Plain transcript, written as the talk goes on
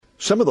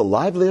Some of the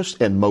liveliest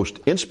and most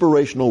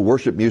inspirational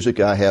worship music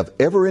I have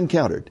ever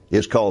encountered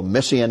is called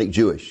Messianic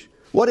Jewish.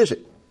 What is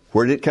it?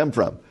 Where did it come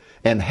from?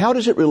 And how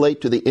does it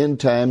relate to the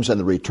end times and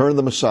the return of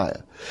the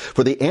Messiah?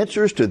 For the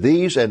answers to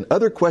these and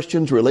other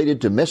questions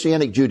related to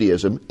Messianic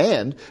Judaism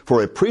and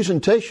for a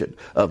presentation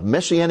of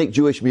Messianic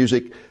Jewish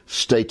music,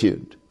 stay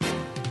tuned.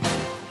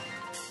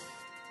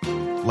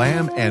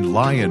 Lamb and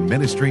Lion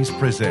Ministries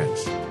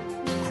presents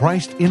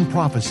Christ in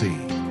Prophecy,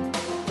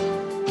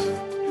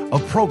 a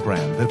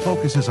program that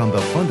focuses on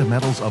the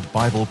fundamentals of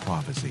Bible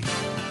prophecy,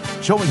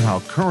 showing how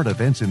current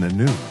events in the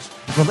news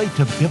relate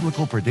to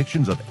biblical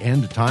predictions of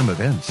end-time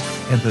events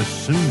and the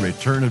soon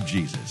return of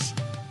Jesus.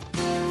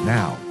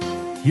 Now,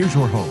 here's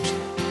your host,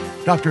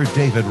 Dr.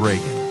 David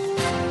Reagan.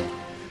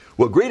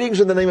 Well, greetings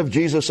in the name of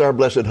Jesus, our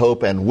blessed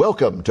hope, and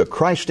welcome to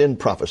Christ in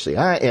Prophecy.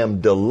 I am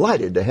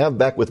delighted to have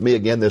back with me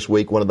again this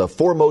week one of the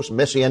foremost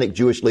Messianic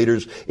Jewish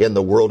leaders in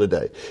the world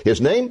today.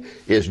 His name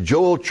is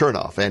Joel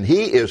Chernoff, and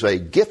he is a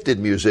gifted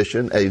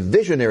musician, a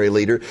visionary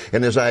leader,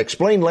 and as I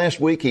explained last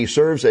week, he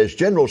serves as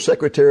General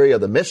Secretary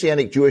of the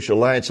Messianic Jewish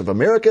Alliance of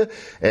America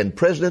and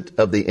President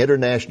of the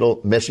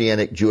International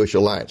Messianic Jewish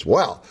Alliance.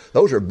 Wow,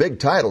 those are big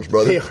titles,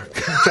 brother.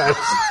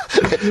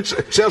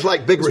 Sounds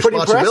like big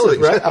responsibilities.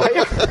 Right? Oh,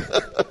 yeah.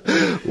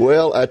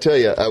 Well, I tell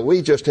you,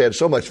 we just had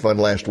so much fun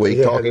last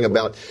week talking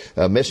about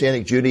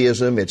Messianic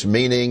Judaism, its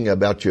meaning,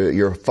 about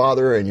your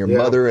father and your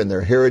mother and their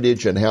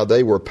heritage and how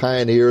they were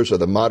pioneers of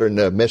the modern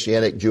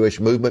Messianic Jewish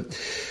movement.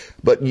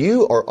 But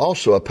you are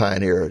also a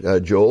pioneer,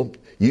 Joel.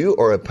 You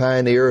are a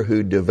pioneer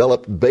who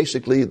developed,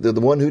 basically, the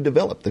one who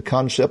developed the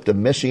concept of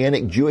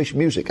Messianic Jewish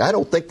music. I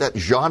don't think that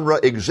genre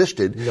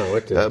existed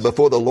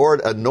before the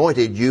Lord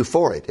anointed you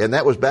for it. And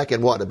that was back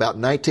in what, about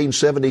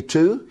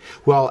 1972?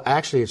 Well,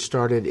 actually, it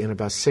started in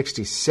about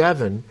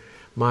 67.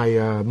 My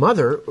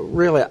mother,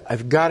 really,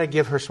 I've got to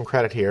give her some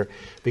credit here,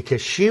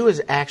 because she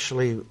was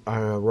actually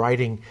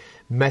writing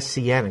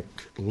Messianic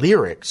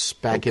lyrics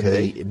back in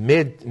the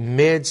mid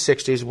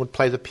 60s, and would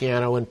play the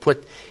piano and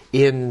put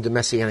in the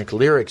Messianic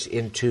lyrics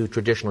into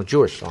traditional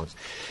Jewish songs.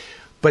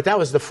 But that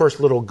was the first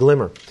little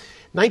glimmer.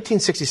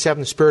 1967,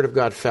 the Spirit of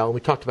God fell, and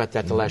we talked about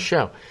that the last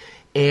show.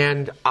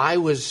 And I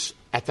was,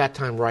 at that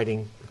time,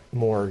 writing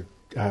more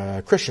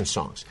Christian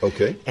songs.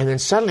 Okay. And then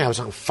suddenly I was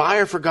on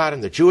fire for God,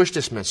 and the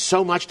Jewishness meant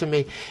so much to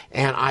me,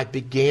 and I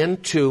began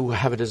to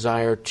have a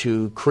desire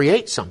to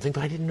create something,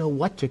 but I didn't know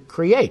what to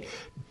create.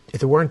 If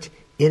there weren't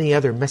any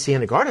other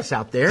Messianic artists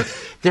out there,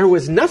 there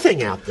was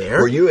nothing out there.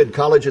 Were you in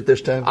college at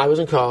this time? I was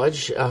in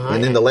college.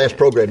 And in the last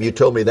program, you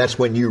told me that's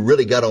when you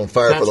really got on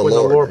fire for the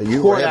Lord.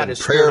 You were having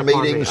prayer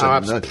meetings.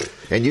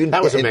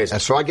 That was amazing.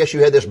 So I guess you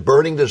had this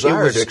burning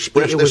desire to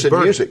express this in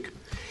music.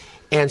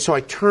 And so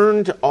I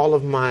turned all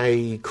of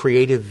my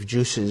creative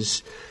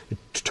juices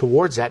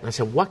towards that, and I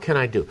said, what can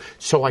I do?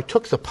 So I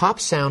took the pop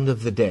sound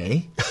of the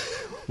day,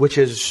 which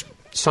is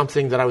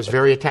something that I was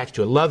very attached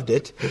to. I loved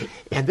it.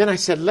 And then I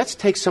said, let's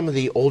take some of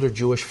the older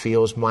Jewish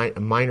feels,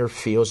 minor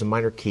feels and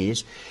minor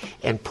keys,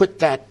 and put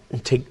that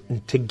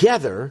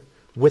together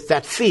with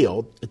that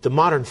feel, the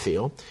modern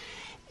feel.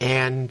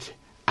 And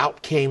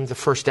out came the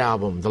first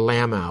album, the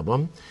Lamb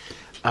album,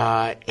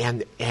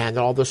 and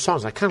all those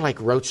songs. I kind of like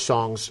wrote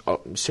songs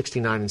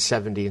 69 and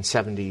 70 and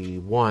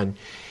 71.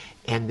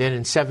 And then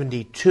in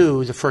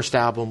 72, the first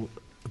album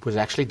was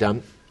actually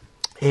done.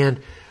 And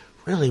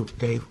really,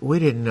 Dave, we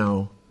didn't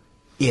know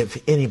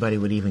if anybody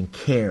would even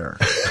care.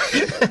 Well,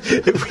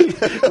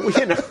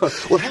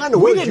 how in the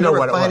world did you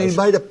ever find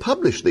anybody to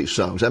publish these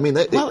songs? I mean,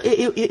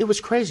 it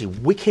was crazy.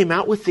 We came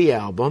out with the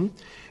album,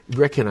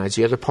 recognized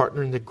the other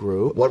partner in the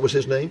group. What was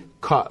his name?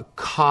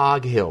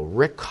 Coghill,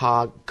 Rick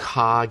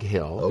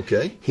Coghill.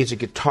 Okay. He's a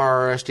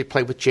guitarist. He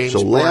played with James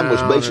Brown. So Lamb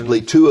was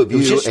basically two of you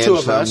and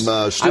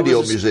some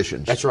studio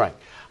musicians. That's right.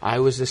 I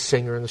was the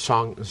singer and the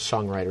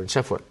songwriter and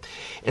so forth.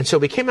 And so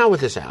we came out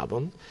with this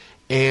album,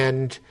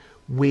 and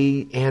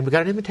we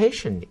got an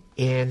invitation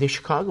in the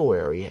Chicago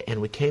area, and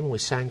we came and we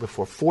sang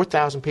before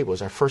 4,000 people.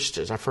 It was our first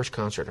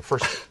concert, our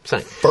first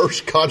thing.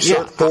 First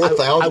concert,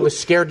 4,000? I was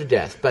scared to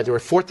death, but there were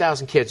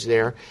 4,000 kids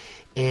there,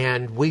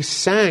 and we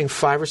sang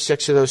 5 or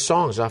 6 of those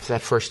songs off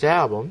that first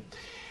album,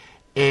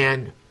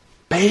 and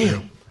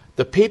bam!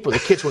 The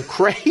kids went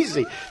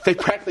crazy. They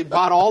practically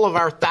bought all of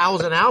our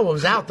 1,000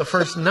 albums out the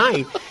first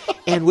night.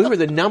 And we were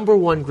the number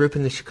one group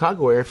in the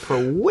Chicago area for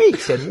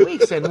weeks and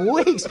weeks and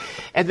weeks.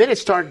 And then it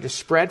started to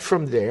spread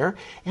from there.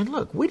 And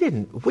look, we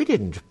didn't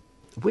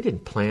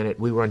plan it.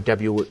 We were on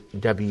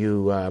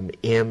WMBI,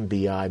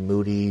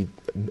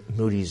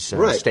 Moody's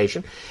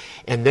station.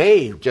 And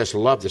they just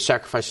loved the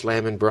Sacrifice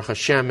Lamb and Baruch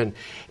Hashem,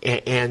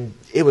 and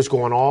it was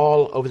going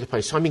all over the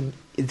place. So, I mean,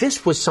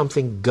 this was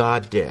something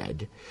God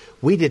did.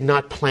 We did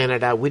not plan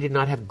it out. We did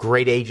not have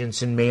great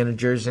agents and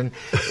managers, and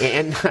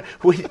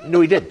we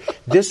didn't.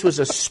 This was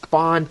a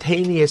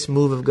spontaneous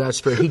move of God's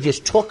Spirit. He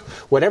just took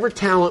whatever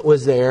talent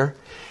was there,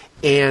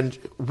 and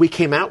we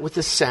came out with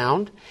the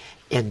sound,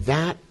 and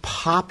that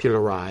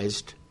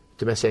popularized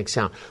the Messianic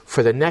sound.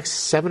 For the next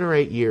 7 or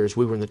 8 years,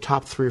 we were in the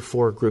top 3 or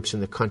 4 groups in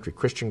the country,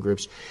 Christian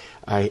groups,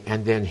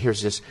 and then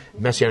here's this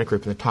Messianic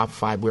group in the top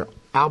 5. We're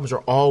albums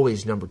are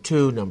always number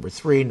 2, number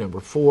 3, number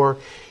 4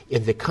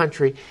 in the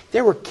country.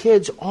 There were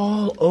kids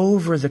all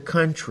over the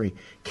country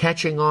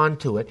catching on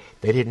to it.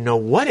 They didn't know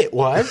what it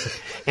was,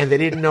 and they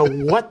didn't know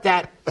what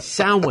that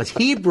sound was.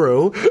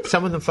 Hebrew,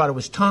 some of them thought it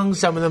was tongues,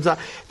 some of them thought,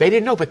 they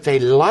didn't know, but they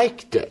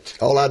liked it.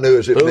 All I knew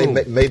is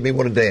it made me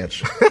want to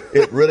dance.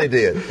 It really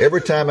did.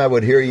 Every time I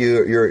would hear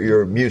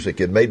your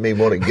music, it made me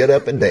want to get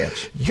up and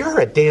dance. You're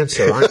a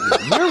dancer, aren't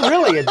you? You're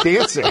really a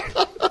dancer.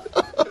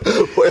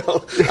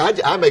 Well,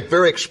 I'm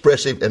very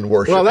expressive in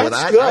worship. Well,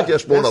 that's good. I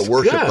just want to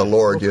worship the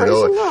Lord, well,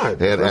 praise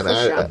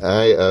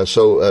the Lord.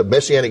 So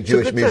Messianic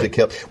Jewish music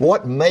helps.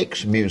 What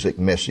makes music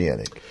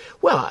messianic?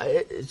 Well,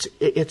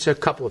 it's a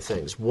couple of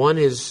things. One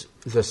is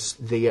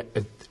the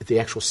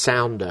actual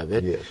sound of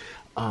it. Yes.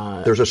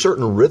 There's a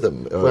certain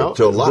rhythm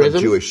to a lot of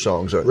Jewish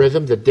songs.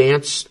 Rhythm, the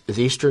dance,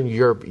 the Eastern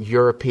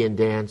European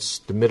dance,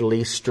 the Middle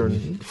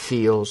Eastern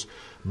feels,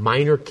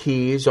 minor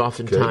keys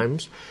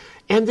oftentimes. Okay.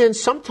 And then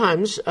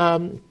sometimes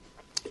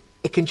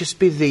it can just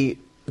be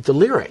the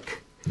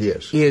lyric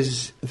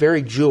is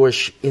very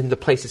Jewish in the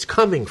place it's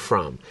coming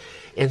from.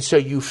 And so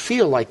you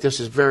feel like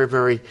this is very,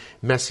 very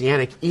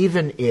messianic,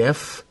 even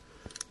if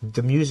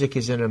the music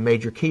is in a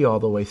major key all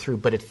the way through.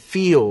 But it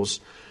feels,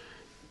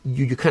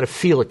 you kind of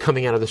feel it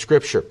coming out of the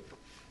Scripture.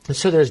 And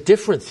so there's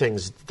different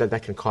things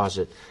that can cause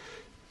it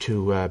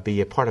to be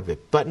a part of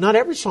it. But not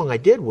every song I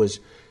did was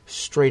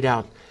straight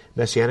out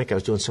messianic. I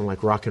was doing some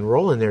like rock and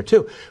roll in there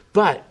too.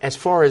 But as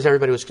far as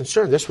everybody was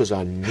concerned, this was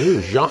a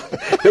new genre.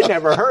 They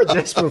never heard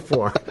this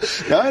before.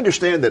 Now, I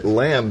understand that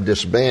Lamb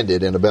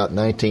disbanded in about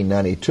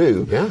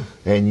 1992,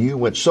 and you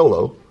went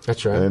solo.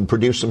 That's right. And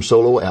produced some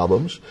solo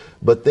albums.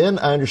 But then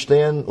I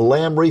understand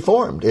Lamb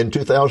reformed in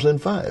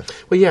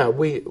 2005. Well, yeah,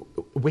 we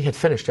had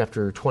finished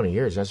after 20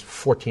 years. That's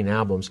 14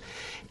 albums,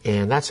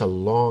 and that's a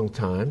long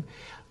time.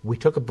 We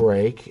took a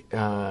break,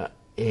 and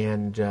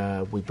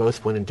we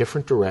both went in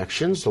different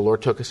directions. The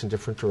Lord took us in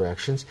different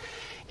directions,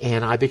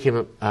 and I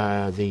became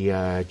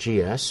the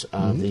GS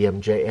of the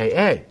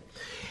MJAA.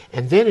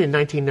 And then in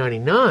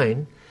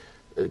 1999,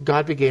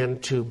 God began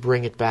to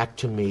bring it back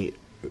to me.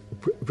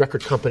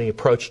 Record company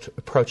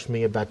approached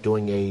me about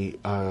doing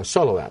a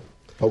solo album.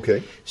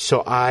 Okay.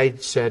 So I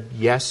said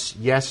yes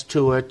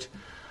to it,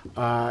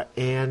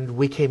 and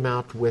we came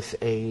out with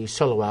a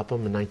solo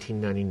album in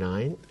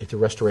 1999, The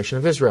Restoration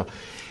of Israel.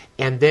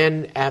 And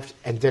then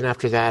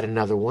after that,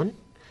 another one.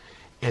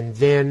 And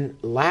then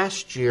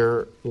last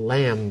year,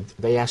 Lamb,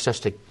 they asked us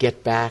to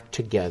get back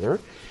together.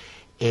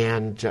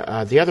 And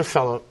the other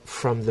fellow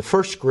from the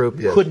first group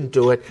couldn't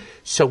do it,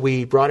 so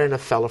we brought in a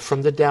fellow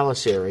from the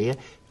Dallas area,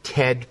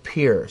 Ted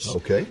Pierce,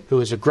 who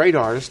is a great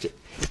artist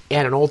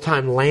and an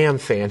old-time Lamb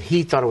fan.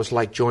 He thought it was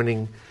like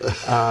joining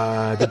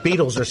the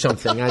Beatles or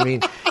something. I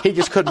mean, he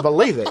just couldn't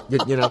believe it,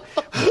 you know.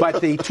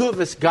 But the two of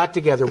us got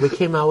together. We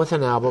came out with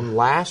an album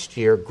last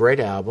year, great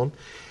album.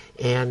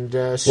 And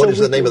what is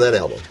the name of that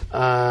album?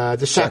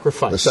 The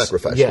Sacrifice. The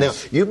Sacrifice. Yes. Now,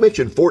 you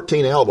mentioned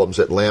 14 albums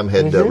that Lamb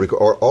had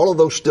recorded. Are all of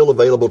those still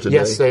available today?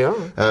 Yes, they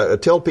are.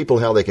 Tell people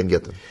how they can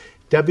get them.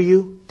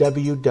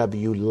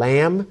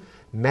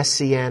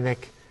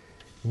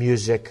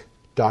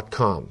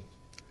 www.lambmessianicmusic.com.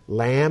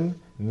 Lamb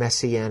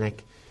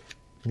Messianic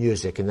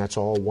Music, and that's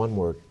all one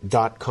word,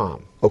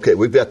 .com. Okay,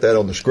 we've got that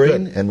on the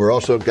screen, and we're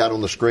also got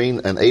on the screen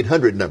an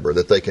 800 number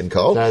that they can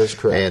call. That is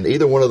correct. And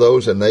either one of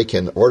those, and they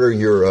can order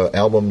your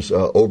albums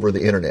over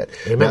the Internet.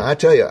 Amen. Now, I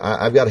tell you,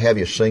 I've got to have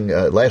you sing.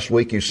 Last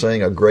week you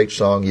sang a great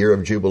song, Year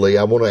of Jubilee.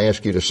 I want to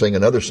ask you to sing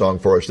another song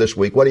for us this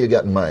week. What do you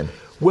got in mind?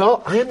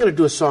 Well, I am going to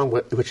do a song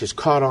which is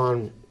caught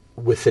on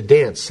with the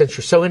dance. Since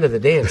you're so into the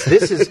dance,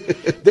 this has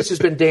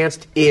been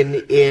danced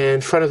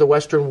in front of the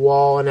Western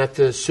Wall and at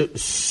the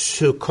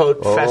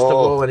Sukkot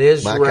Festival in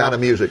Israel. My kind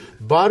of music.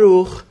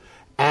 Baruch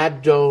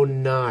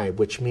Adonai,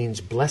 which means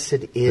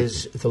blessed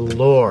is the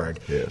Lord.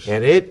 Yes.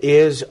 And it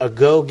is a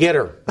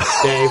go-getter,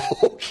 Dave.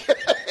 Okay.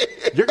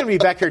 You're going to be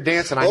back here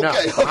dancing, I know.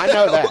 Okay, I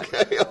know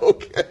that.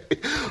 Okay.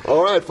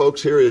 All right,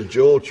 folks, here is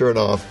Joel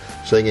Chernoff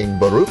singing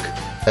Baruch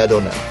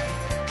Adonai.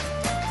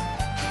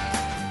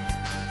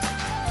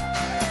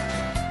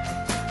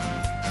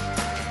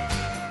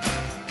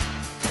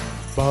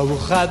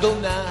 Baruch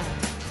Adonai,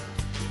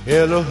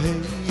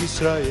 Elohei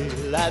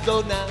Yisrael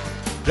Adonai,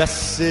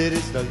 blessed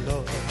is the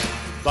Lord.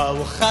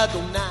 Baruch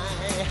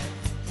Adonai,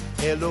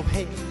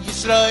 Elohei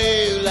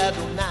Yisrael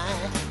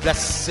Adonai,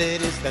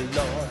 blessed is the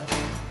Lord.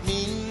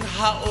 Min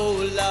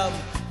ha'olam,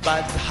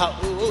 bad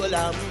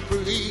ha'olam,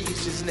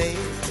 praise His name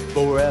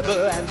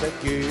forever and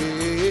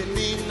again.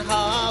 Min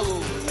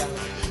ha'olam,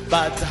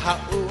 bad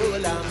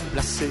ha'olam,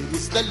 blessed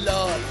is the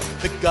Lord,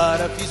 the God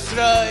of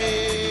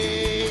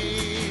Israel.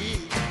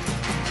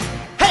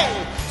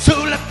 So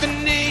let the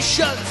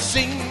nations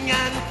sing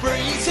and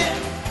praise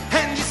Him,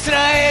 and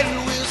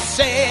Israel will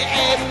say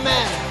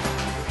amen.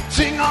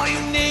 Sing all you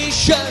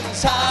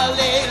nations,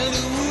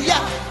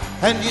 hallelujah,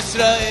 and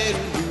Israel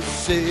will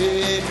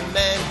say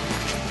amen.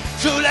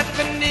 So let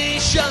the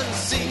nations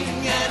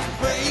sing and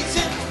praise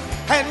Him,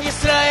 and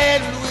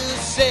Israel will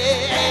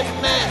say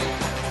amen.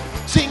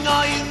 Sing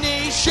all you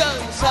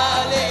nations,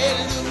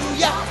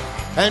 hallelujah,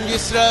 and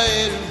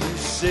Israel will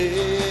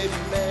say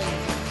amen,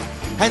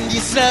 and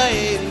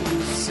Israel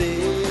will say,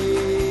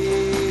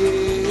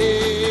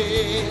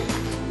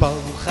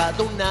 Baruch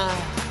Adonai,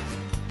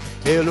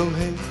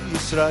 Elohei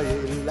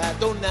Yisrael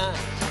Adonai,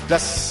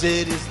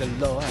 blessed is the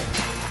Lord.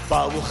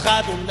 Baruch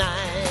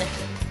Adonai,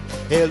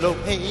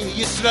 Elohei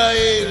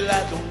Yisrael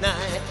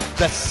Adonai,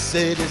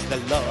 blessed is the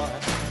Lord.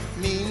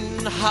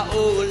 Min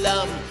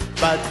ha'olam,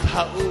 bad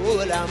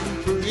ha'olam,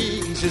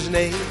 praise His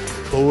name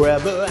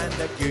forever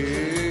and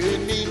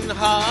again. Min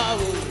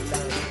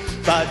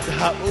ha'olam, bad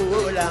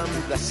ha'olam,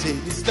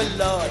 blessed is the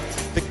Lord,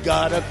 the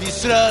God of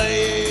Israel.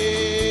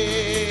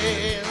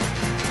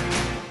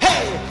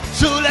 Hey,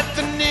 so let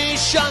the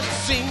nations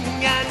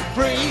sing and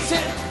praise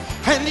Him,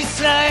 and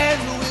Israel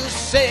will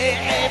say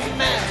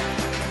amen.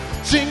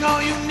 Sing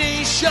all you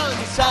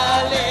nations,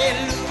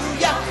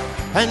 hallelujah,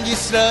 and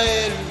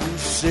Israel will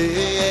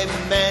say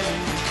amen.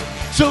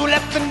 So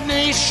let the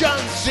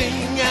nations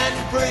sing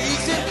and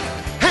praise Him,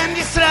 and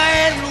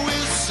Israel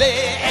will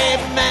say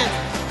amen.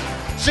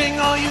 Sing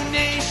all you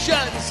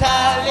nations,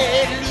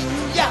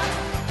 hallelujah,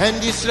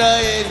 and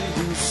Israel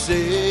will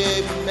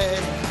say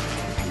amen,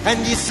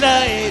 and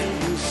Israel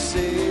will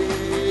say.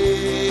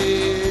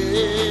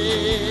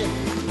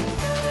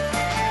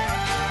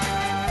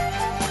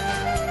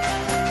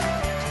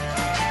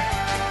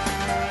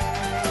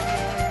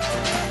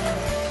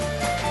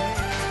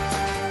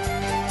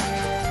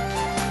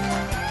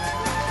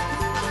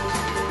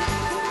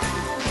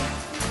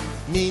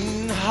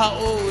 Min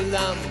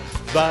ha'olam,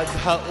 bad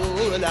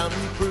ha'olam,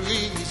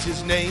 praise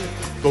His name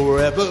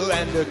forever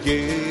and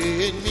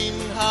again. Min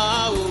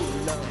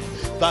ha'olam,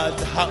 bad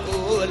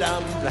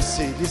ha'olam,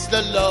 blessed is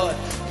the Lord,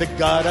 the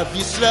God of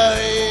Israel.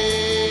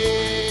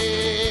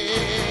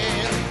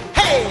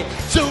 Hey,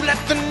 so let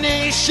the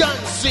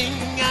nations sing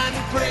and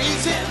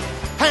praise Him,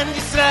 and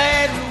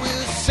Israel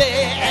will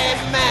say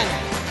amen.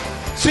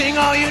 Sing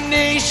all you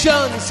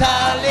nations,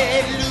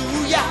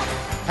 hallelujah,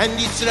 and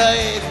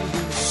Israel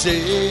will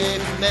say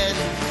amen.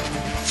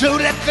 So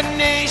let the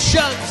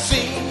nations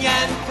sing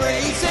and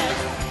praise Him,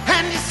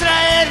 and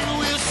Israel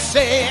will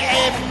say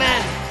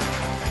amen.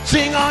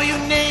 Sing all you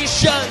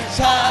nations,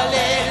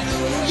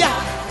 hallelujah,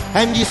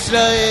 and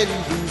Israel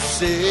will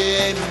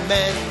say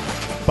amen.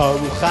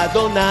 Baruch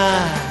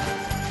Adonai,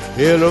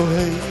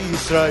 Elohei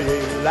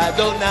Yisrael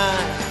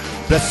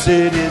Adonai,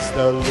 blessed is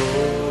the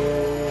Lord.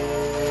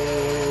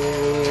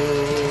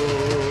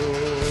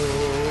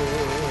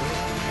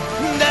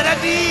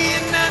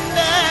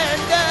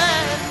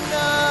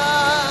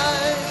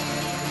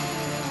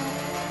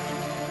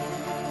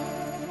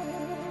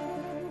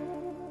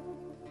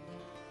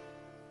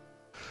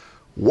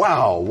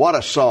 Wow, what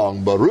a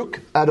song. Baruch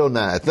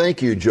Adonai.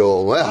 Thank you,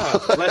 Joel. Well,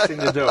 it's a blessing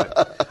to do it.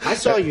 I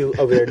saw you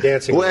over there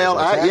dancing. Well,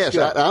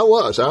 I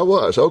was.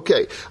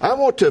 Okay. I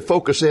want to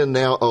focus in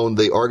now on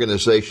the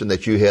organization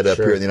that you head up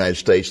here in the United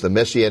States, the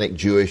Messianic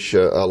Jewish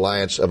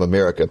Alliance of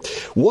America.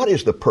 What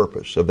is the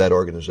purpose of that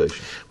organization?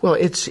 Well,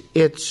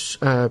 its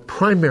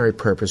primary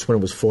purpose when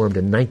it was formed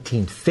in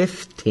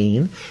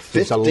 1915,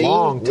 it's a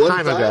long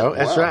time ago.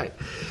 That's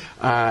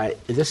right.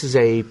 This is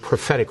a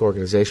prophetic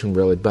organization,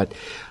 really, but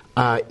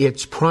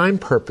its prime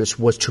purpose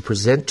was to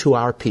present to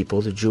our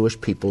people, the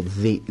Jewish people,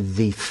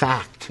 the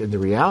fact and the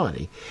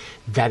reality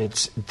that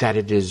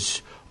it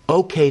is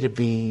okay to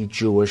be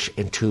Jewish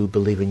and to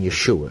believe in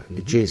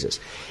Yeshua, Jesus.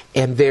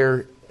 And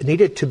there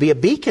needed to be a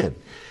beacon,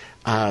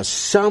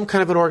 some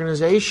kind of an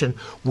organization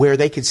where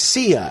they could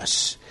see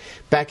us.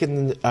 Back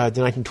in the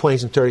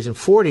 1920s and 30s and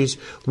 40s,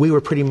 we were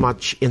pretty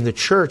much in the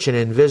church and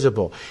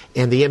invisible.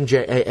 And the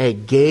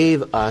MJAA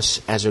gave us,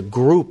 as a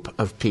group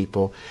of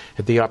people,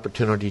 the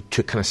opportunity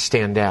to kind of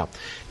stand out.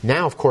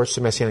 Now, of course,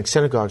 the Messianic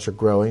synagogues are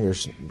growing.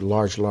 There's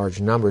large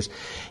numbers.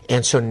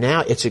 And so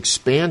now it's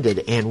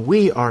expanded, and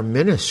we are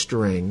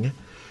ministering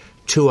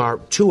to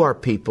our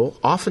people,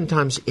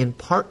 oftentimes in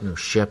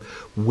partnership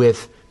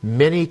with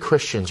many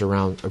Christians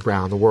around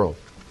the world.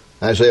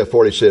 Isaiah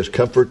 40 says,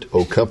 "Comfort,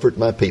 O comfort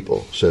my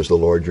people, says the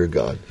Lord your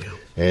God." Yeah.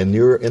 And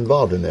you're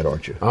involved in that,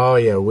 aren't you? Oh,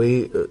 yeah.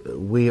 We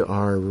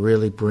are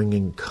really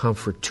bringing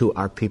comfort to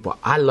our people.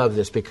 I love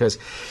this because,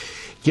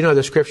 you know,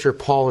 the scripture,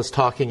 Paul is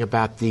talking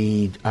about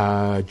the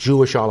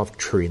Jewish olive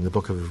tree in the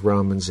book of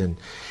Romans, and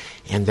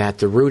that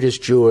the root is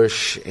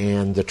Jewish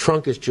and the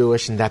trunk is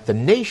Jewish, and that the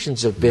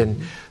nations have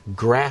been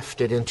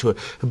grafted into it.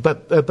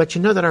 But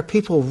you know that our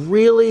people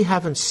really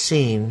haven't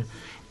seen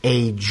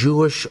a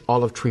Jewish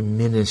olive tree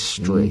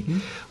ministry. Mm-hmm.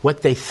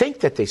 What they think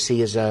that they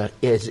see is a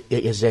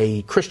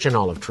Christian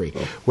olive tree,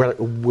 where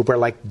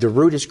like the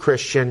root is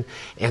Christian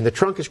and the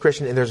trunk is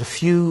Christian, and there's a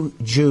few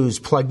Jews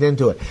plugged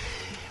into it.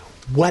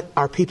 What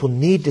our people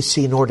need to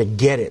see in order to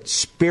get it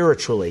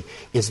spiritually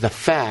is the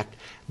fact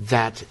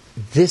that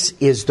this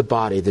is the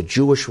body, the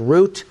Jewish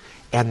root,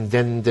 and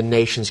then the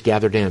nations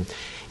gathered in.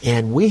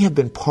 And we have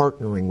been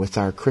partnering with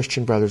our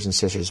Christian brothers and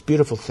sisters,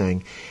 beautiful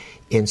thing,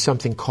 in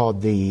something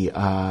called the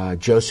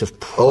Joseph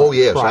Project. Oh,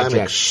 yes, I'm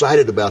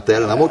excited about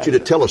that, and I want you to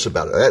tell us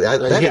about it.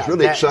 That is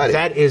really exciting.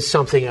 That is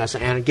something else.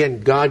 And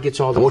again, God gets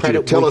all the credit. I want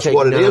you to tell us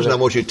what it is, and I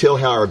want you to tell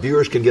how our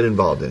viewers can get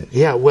involved in it.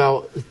 Yeah,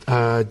 well,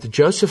 the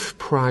Joseph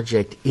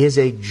Project is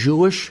a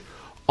Jewish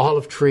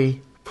olive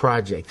tree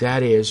project.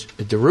 That is,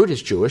 the root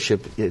is Jewish.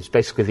 It's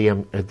basically the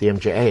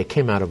MJA. It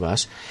came out of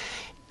us.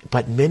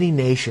 But many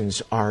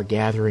nations are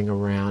gathering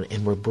around,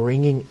 and we're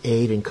bringing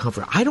aid and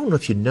comfort. I don't know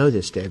if you know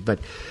this, Dave, but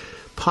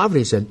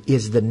poverty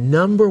is the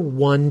number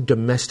one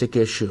domestic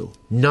issue.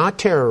 Not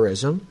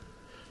terrorism,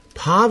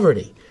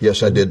 poverty.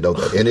 Yes, I did know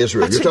that. In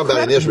Israel. That's You're talking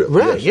about in Israel.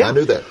 Right, yes, yeah. I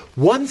knew that.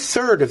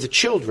 1/3 of the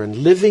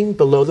children living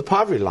below the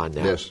poverty line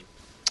now. Yes.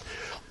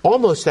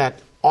 Almost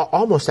that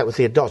with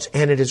the adults.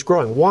 And it is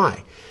growing.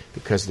 Why?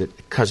 Because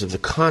of the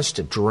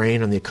constant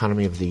drain on the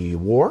economy of the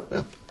war.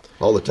 Yeah.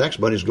 All the tax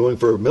money is going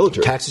for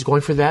military. Tax is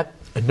going for that.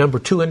 And number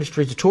two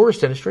industry is the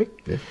tourist industry.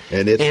 Yeah.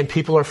 And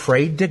people are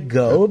afraid to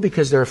go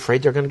because they're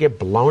afraid they're going to get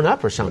blown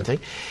up or something.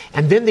 Right.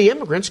 And then the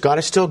immigrants, God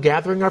is still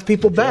gathering our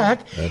people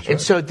back. That's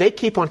and so they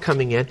keep on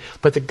coming in,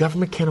 but the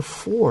government can't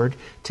afford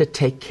to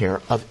take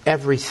care of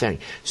everything.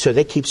 So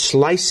they keep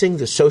slicing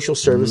the social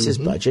services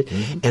budget,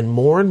 and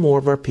more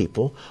of our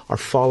people are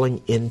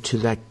falling into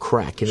that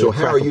crack. So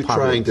how are you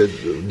trying to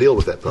deal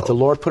with that problem? The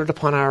Lord put it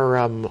upon our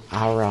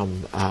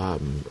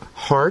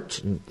heart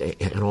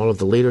and all of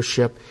the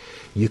leadership.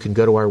 You can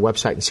go to our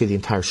website and see the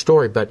entire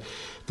story, but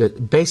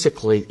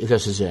basically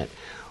this is it.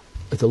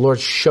 The Lord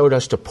showed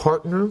us to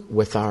partner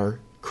with our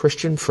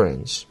Christian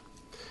friends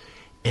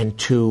and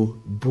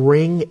to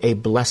bring a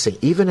blessing,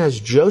 even as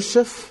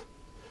Joseph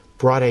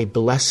brought a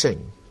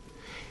blessing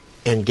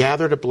and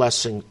gathered a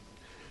blessing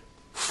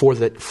for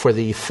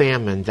the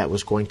famine that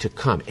was going to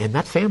come. And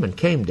that famine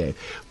came, Dave.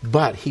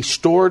 But he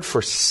stored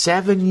for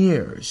 7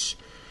 years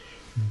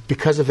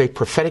because of a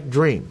prophetic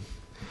dream.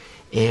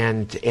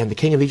 And the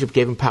king of Egypt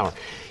gave him power.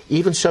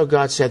 Even so,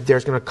 God said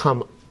there's going to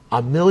come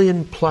 1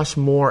 million plus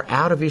more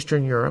out of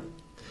Eastern Europe.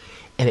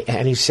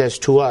 And he says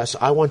to us,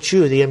 I want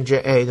you, the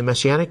MJA, the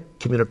Messianic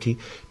community,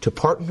 to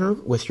partner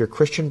with your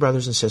Christian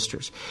brothers and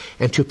sisters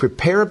and to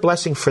prepare a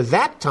blessing for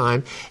that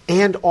time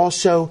and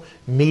also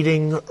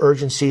meeting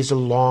urgencies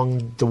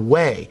along the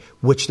way,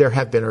 which there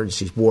have been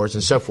urgencies, wars,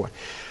 and so forth.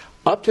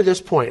 Up to this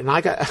point, and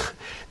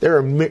there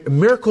are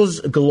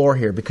miracles galore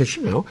here because,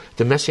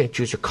 the Messianic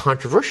Jews are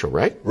controversial,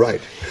 right? Right.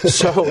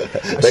 So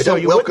they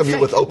don't welcome you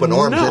with open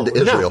arms into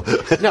Israel.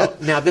 No.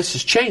 Now, this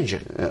is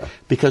changing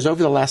because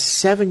over the last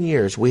 7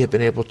 years, we have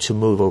been able to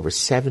move over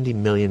 $70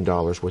 million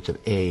worth of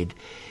aid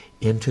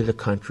into the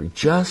country.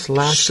 Just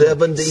last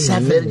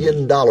 $70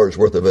 million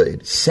worth of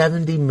aid.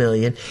 $70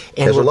 million.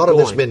 And has a lot of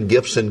this been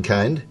gifts in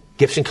kind?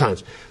 Gifts in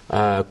kinds.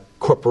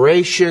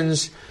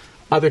 Corporations,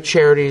 other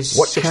charities.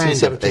 What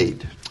kind of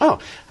aid? Oh,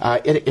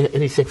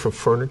 anything from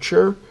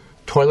furniture,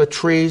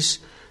 toiletries,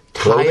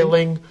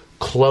 tiling,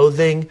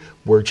 clothing.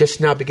 We're just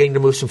now beginning to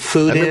move some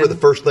food in. I remember the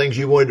first things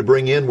you wanted to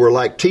bring in were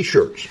like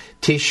T-shirts.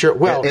 T-shirt.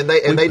 Well, and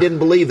they didn't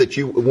believe that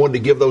you wanted to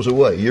give those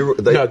away. No,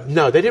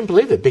 they didn't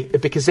believe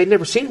it because they'd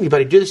never seen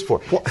anybody do this before.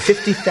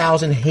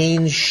 50,000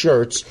 Hanes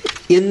shirts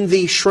in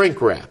the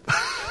shrink wrap.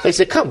 They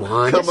said, "Come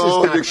on, this is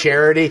not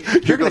charity.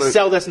 You're going to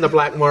sell this in the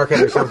black market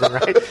or something,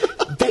 right?"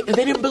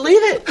 They didn't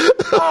believe it.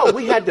 Oh,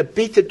 we had to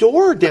beat the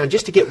door down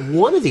just to get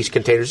one of these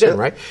containers in,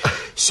 right?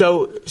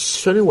 So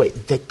anyway,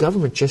 the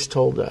government just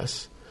told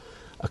us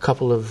a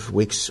couple of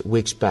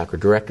weeks back, or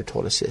director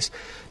told us this,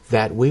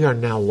 that we are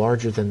now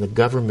larger than the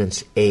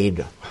government's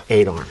aid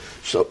arm.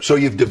 So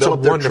you've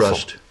developed their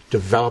trust.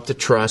 Developed the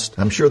trust.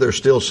 I'm sure there's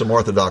still some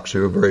Orthodox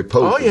who are very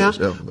opposed to this.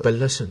 Oh, yeah. But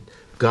listen,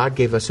 God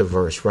gave us a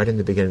verse right in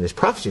the beginning of this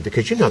prophecy,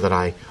 because you know that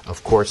I,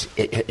 of course,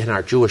 in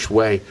our Jewish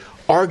way,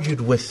 argued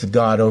with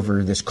God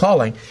over this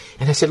calling.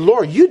 And I said,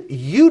 Lord,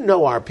 you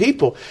know our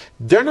people.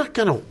 They're not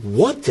going to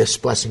want this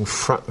blessing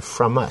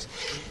from us.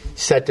 He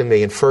said to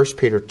me in 1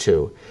 Peter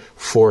 2,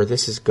 for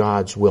this is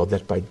God's will,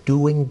 that by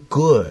doing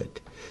good,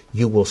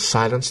 you will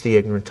silence the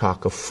ignorant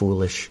talk of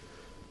foolish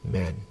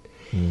men.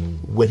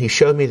 When he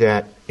showed me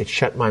that, it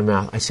shut my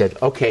mouth. I said,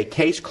 okay,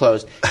 case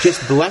closed.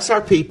 Just bless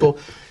our people.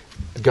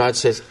 God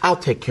says, I'll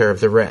take care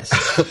of the rest.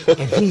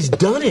 And he's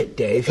done it,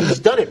 Dave. He's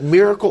done it,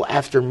 miracle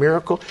after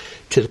miracle,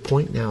 to the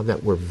point now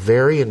that we're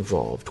very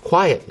involved,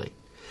 quietly,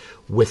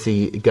 with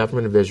the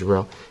government of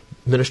Israel,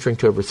 ministering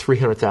to over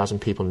 300,000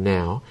 people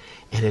now,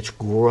 and it's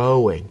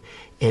growing.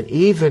 And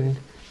even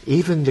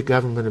the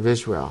government of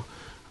Israel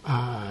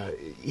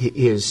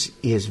is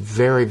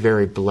very,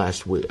 very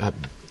blessed with,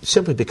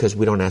 simply because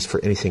we don't ask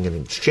for anything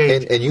in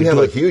exchange. And you have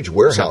a huge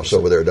warehouse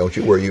over there, don't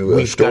you? Where you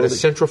we've got a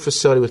central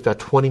facility with about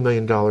 $20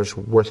 million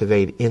worth of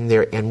aid in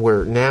there, and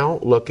we're now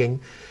looking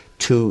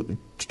to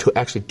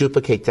actually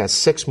duplicate that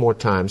 6 more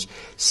times,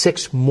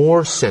 6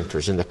 more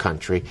centers in the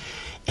country.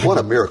 And what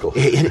a miracle.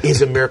 It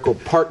is a miracle,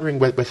 partnering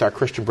with our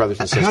Christian brothers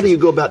and sisters. How do you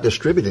go about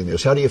distributing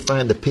this? How do you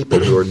find the people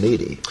who are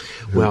needy?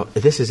 Well,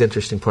 this is an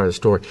interesting part of the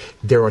story.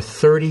 There are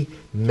 30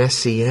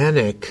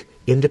 Messianic,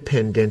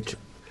 independent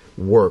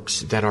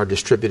works that are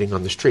distributing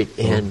on the street,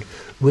 and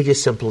we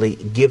just simply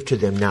give to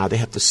them now. They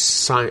have to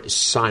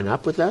sign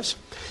up with us,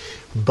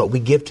 but we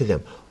give to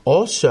them.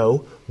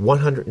 Also,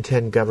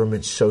 110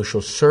 government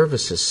social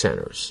services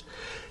centers.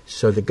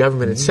 So the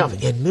government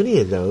itself, and many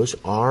of those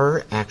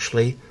are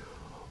actually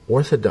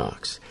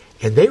Orthodox,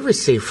 and they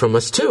receive from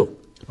us too.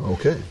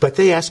 Okay. But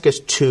they ask us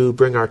to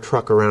bring our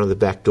truck around to the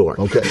back door.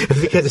 Okay.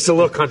 Because it's a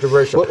little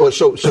controversial. Well,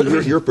 so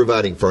you're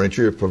providing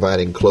furniture, you're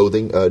providing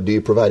clothing. Do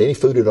you provide any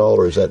food at all,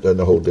 or is that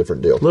a whole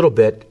different deal? A little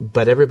bit,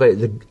 but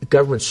the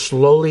government's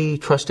slowly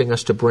trusting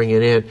us to bring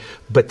it in,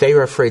 but they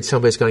are afraid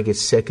somebody's going to get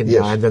sick and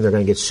die, and then they're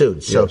going to get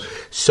sued.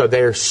 So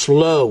they're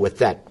slow with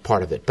that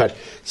part of it. But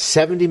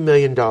 $70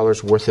 million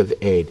worth of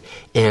aid,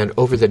 and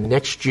over the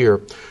next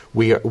year,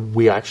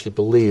 we actually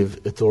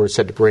believe that the Lord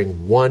said to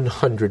bring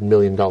 $100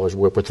 million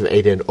worth of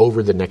aid in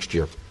over the next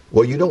year.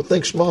 Well, you don't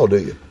think small, do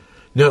you?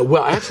 No,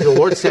 well, actually, the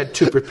Lord said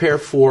to prepare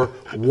for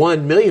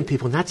 1 million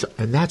people, and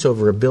that's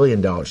over $1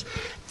 billion.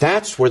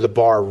 That's where the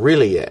bar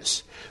really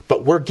is.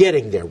 But we're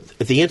getting there.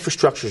 The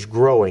infrastructure is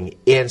growing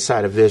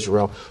inside of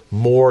Israel.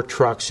 More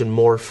trucks and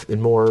more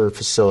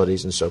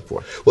facilities and so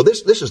forth. Well,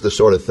 this is the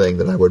sort of thing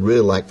that I would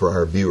really like for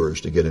our viewers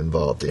to get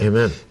involved in.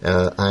 Amen.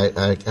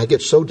 I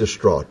get so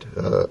distraught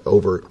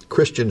over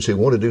Christians who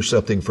want to do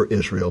something for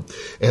Israel,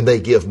 and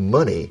they give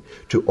money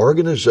to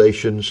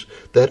organizations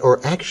that are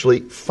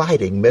actually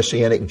fighting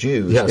Messianic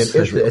Jews in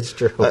Israel. That's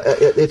true.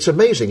 It's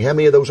amazing how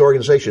many of those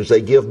organizations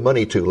they give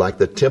money to, like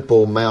the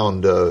Temple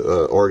Mount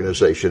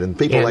organization and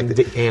people like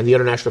that. And the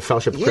International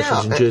Fellowship of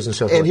Christians and Jews and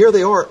so forth. And here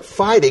they are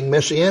fighting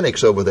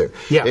Messianics over there.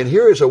 Yeah. And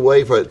here is a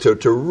way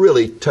to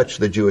really touch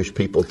the Jewish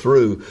people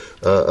through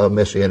a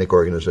Messianic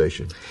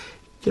organization.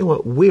 You know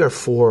what? We are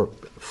for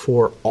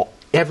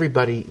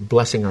everybody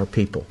blessing our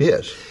people.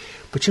 Yes.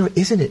 But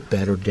isn't it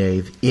better,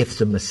 Dave, if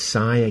the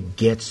Messiah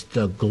gets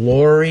the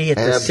glory at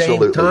the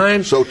same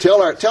time? So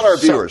tell our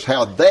viewers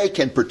how they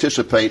can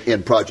participate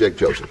in Project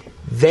Joseph.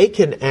 They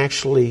can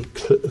actually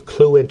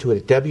clue into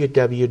it at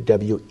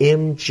www.mjaa.org.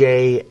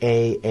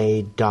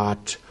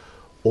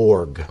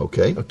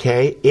 Okay.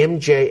 Okay,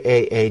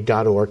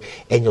 mjaa.org.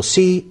 And you'll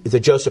see the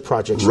Joseph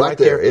Project right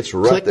there. It's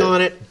right Click there.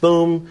 on it,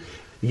 boom.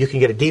 You can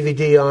get a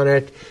DVD on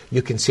it.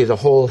 You can see the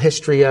whole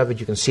history of it.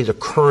 You can see the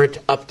current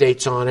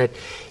updates on it.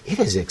 It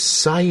is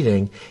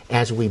exciting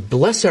as we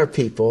bless our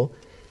people,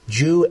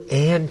 Jew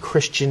and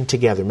Christian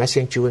together,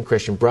 Messianic Jew and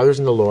Christian, brothers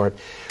in the Lord.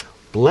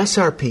 Bless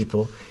our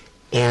people.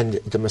 And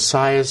the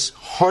Messiah's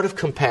heart of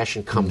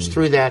compassion comes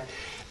through that,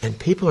 and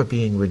people are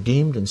being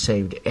redeemed and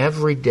saved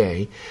every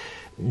day,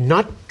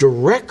 not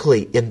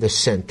directly in the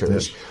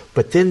centers,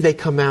 but then they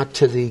come out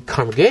to the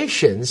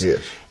congregations.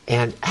 Yes.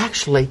 And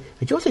actually,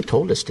 you know what they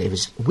told us, Dave,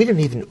 is we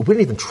didn't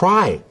even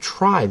try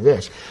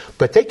this,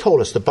 but they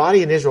told us, the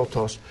body in Israel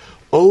told us,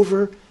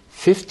 over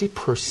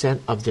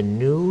 50% of the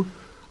new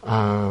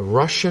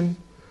Russian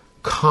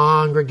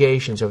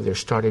congregations over there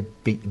started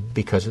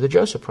because of the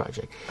Joseph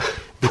Project.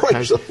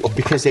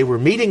 Because they were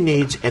meeting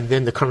needs, and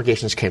then the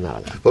congregations came out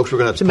of that. Folks, we're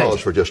going to have to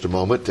pause for just a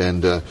moment,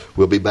 and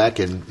we'll be back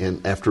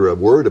in after a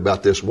word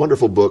about this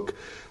wonderful book.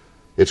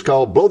 It's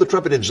called Blow the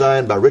Trumpet in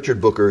Zion by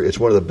Richard Booker. It's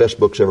one of the best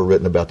books ever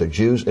written about the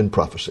Jews in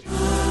prophecy.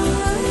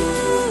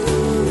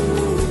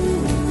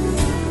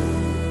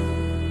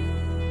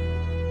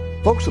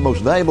 Folks, the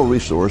most valuable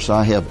resource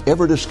I have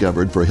ever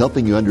discovered for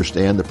helping you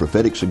understand the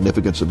prophetic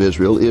significance of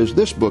Israel is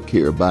this book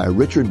here by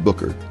Richard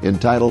Booker,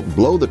 entitled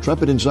Blow the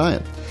Trumpet in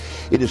Zion.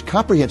 It is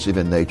comprehensive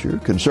in nature,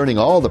 concerning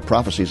all the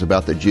prophecies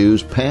about the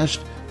Jews,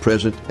 past,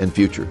 present, and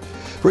future.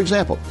 For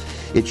example,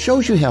 it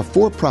shows you how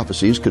 4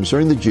 prophecies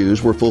concerning the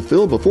Jews were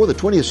fulfilled before the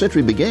 20th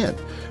century began.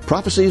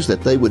 Prophecies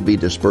that they would be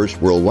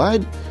dispersed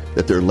worldwide,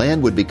 that their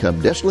land would become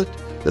desolate,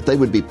 that they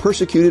would be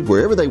persecuted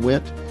wherever they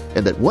went,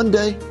 and that one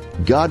day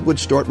God would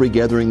start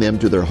regathering them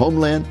to their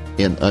homeland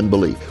in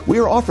unbelief. We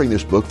are offering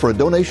this book for a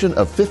donation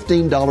of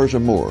 $15 or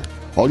more.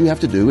 All you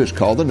have to do is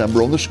call the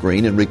number on the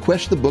screen and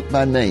request the book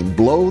by name,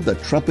 Blow the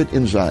Trumpet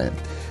in Zion.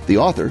 The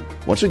author,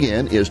 once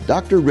again, is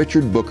Dr.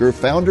 Richard Booker,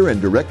 founder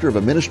and director of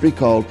a ministry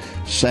called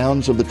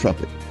Sounds of the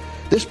Trumpet.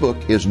 This book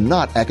is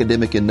not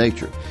academic in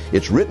nature.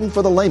 It's written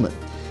for the layman.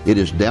 It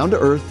is down to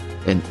earth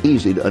and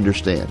easy to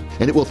understand.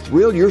 And it will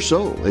thrill your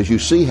soul as you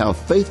see how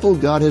faithful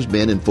God has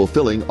been in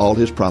fulfilling all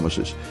His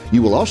promises.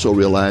 You will also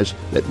realize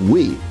that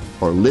we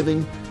are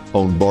living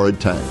on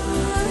borrowed time.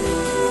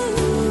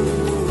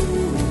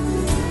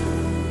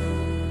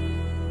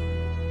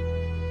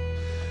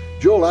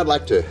 Joel, I'd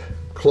like to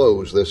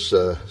close this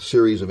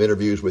series of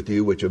interviews with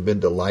you, which have been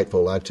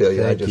delightful. I tell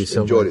you, I just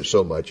enjoyed it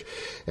so much.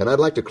 And I'd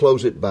like to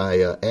close it by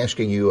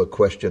asking you a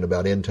question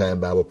about end-time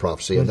Bible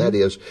prophecy, and that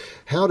is,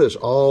 how does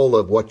all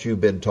of what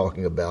you've been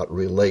talking about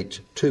relate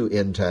to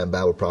end-time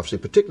Bible prophecy,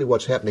 particularly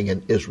what's happening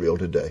in Israel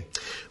today?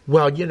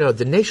 Well,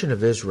 the nation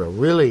of Israel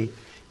really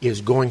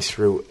is going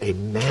through a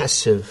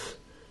massive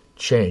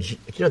change.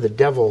 The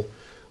devil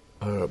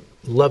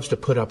loves to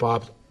put up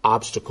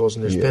obstacles,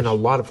 and there's been a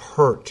lot of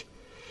hurt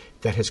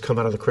that has come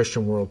out of the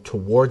Christian world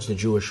towards the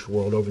Jewish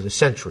world over the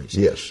centuries.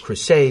 Yes.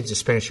 Crusades, the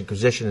Spanish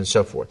Inquisition, and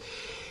so forth.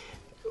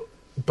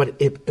 But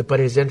it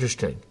is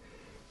interesting.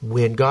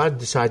 When God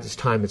decides it's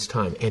time, it's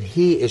time. And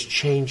He is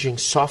changing,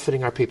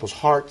 softening our people's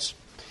hearts.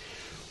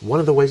 One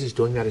of the ways He's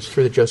doing that is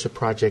through the Joseph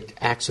Project,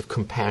 acts of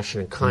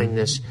compassion and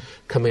kindness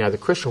coming out of the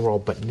Christian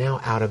world, but now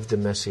out of the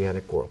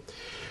Messianic world.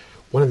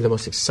 One of the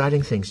most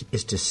exciting things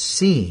is to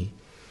see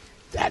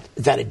that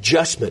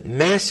adjustment,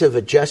 massive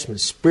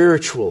adjustment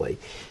spiritually,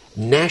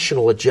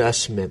 national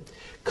adjustment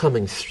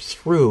coming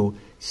through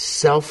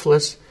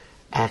selfless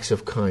acts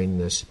of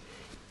kindness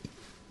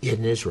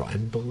in Israel.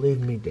 And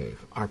believe me,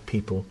 Dave, our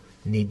people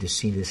need to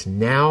see this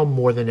now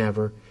more than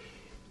ever.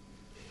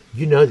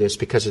 You know this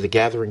because of the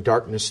gathering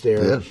darkness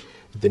there. Yes.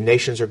 The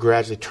nations are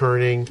gradually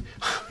turning.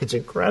 It's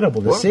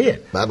incredible to see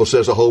it. The Bible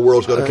says the whole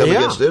world's going to come Yeah.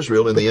 against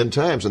Israel in the end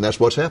times, and that's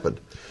what's happened.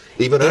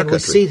 Even our And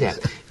country. we see that.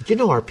 You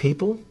know, our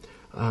people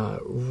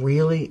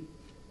really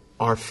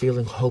are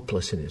feeling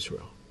hopeless in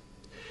Israel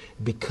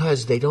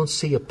because they don't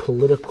see a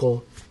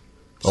political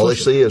All they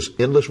solution. see is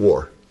endless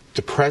war.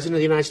 The President of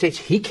the United States,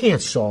 he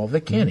can't solve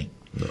it, can he?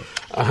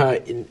 No.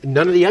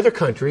 None of the other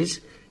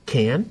countries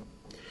can.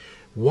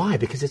 Why?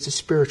 Because it's a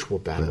spiritual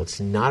battle.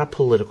 It's not a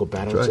political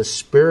battle. That's right. It's a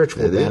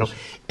spiritual It battle. is.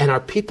 And our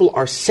people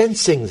are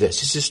sensing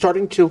this. This is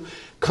starting to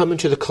come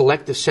into the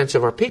collective sense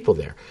of our people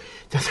there,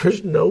 that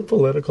there's no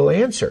political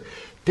answer.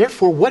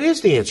 Therefore, what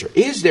is the answer?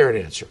 Is there an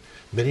answer?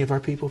 Many of our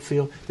people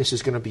feel this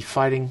is going to be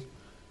fighting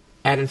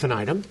ad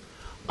infinitum.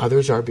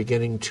 Others are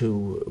beginning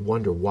to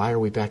wonder, why are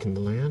we back in the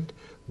land?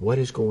 What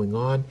is going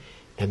on?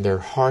 And their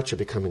hearts are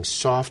becoming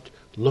soft,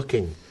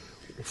 looking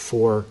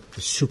for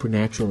the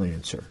supernatural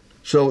answer.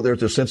 So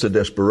there's a sense of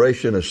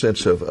desperation, a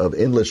sense of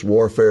endless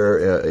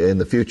warfare in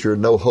the future,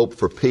 no hope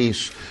for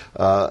peace,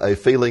 a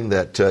feeling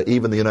that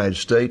even the United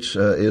States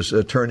is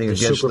turning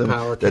against them,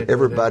 that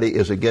everybody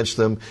is against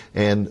them,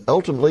 and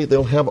ultimately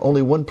they'll have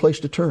only one place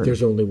to turn.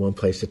 There's only one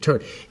place to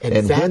turn.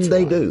 And when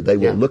they do, they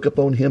will look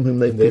upon Him whom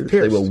they pierced.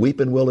 They will weep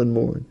and wail and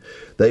mourn.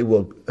 They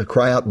will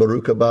cry out,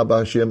 Baruch haba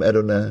Hashem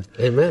Adonai.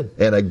 Amen.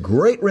 And a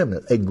great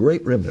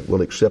remnant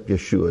will accept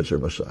Yeshua as their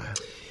Messiah.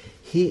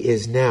 He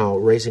is now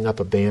raising up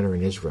a banner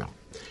in Israel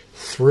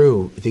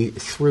through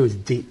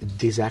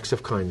these acts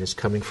of kindness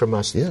coming from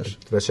us, Yes.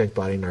 the Messianic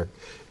body and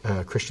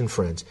our Christian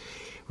friends,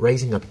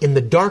 raising up. In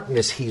the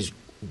darkness, He's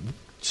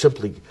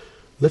simply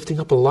lifting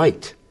up a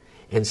light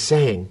and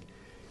saying,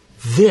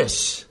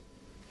 this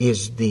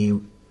is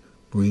the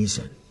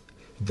reason.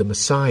 The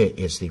Messiah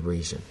is the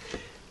reason.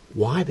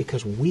 Why?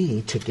 Because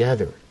we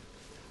together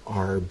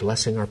are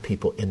blessing our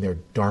people in their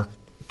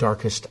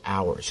darkest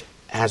hours.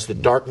 As the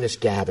darkness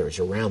gathers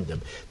around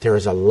them, there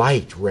is a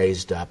light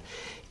raised up,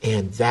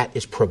 and that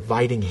is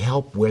providing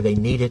help where they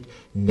need it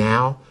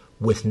now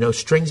with no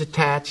strings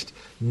attached,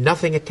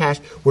 nothing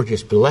attached. We're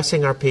just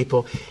blessing our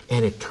people,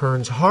 and it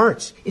turns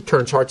hearts. It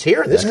turns hearts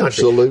here in this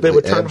country, but it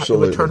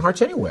would turn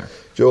hearts anywhere.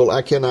 Joel,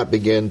 I cannot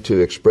begin to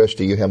express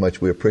to you how much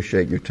we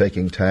appreciate you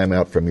taking time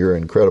out from your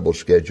incredible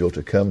schedule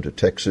to come to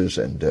Texas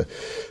and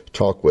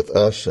talk with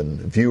us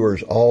and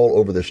viewers all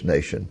over this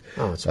nation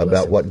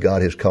about what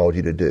God has called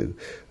you to do.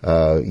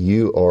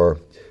 You are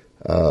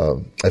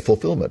a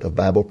fulfillment of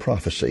Bible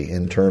prophecy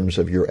in terms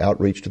of your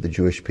outreach to the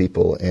Jewish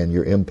people and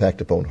your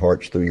impact upon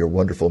hearts through your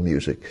wonderful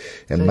music.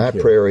 And my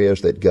prayer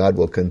is that God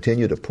will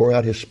continue to pour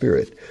out His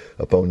Spirit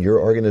upon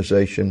your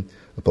organization,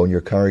 upon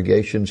your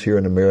congregations here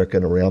in America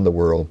and around the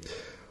world,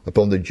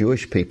 upon the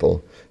Jewish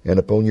people, and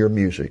upon your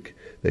music,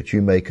 that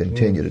you may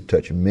continue to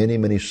touch many,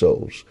 many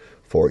souls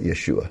for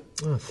Yeshua.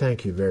 Oh,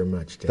 thank you very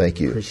much, David. Thank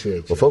you. Appreciate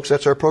you. Well, folks,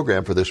 that's our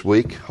program for this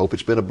week. Hope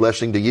it's been a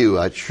blessing to you.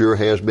 It sure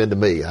has been to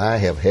me. I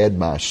have had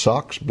my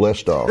socks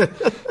blessed off.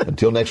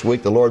 Until next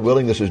week, the Lord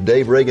willing, this is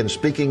Dave Reagan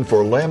speaking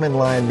for Lamb and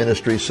Lion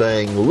Ministry,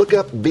 saying, look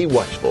up, be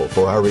watchful,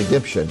 for our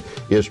redemption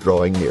is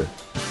drawing near.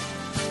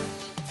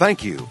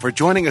 Thank you for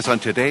joining us on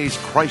today's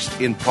Christ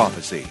in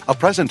Prophecy, a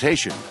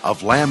presentation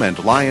of Lamb and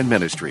Lion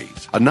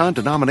Ministries, a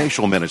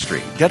non-denominational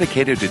ministry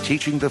dedicated to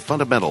teaching the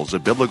fundamentals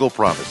of biblical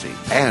prophecy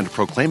and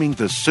proclaiming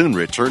the soon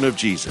return of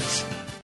Jesus.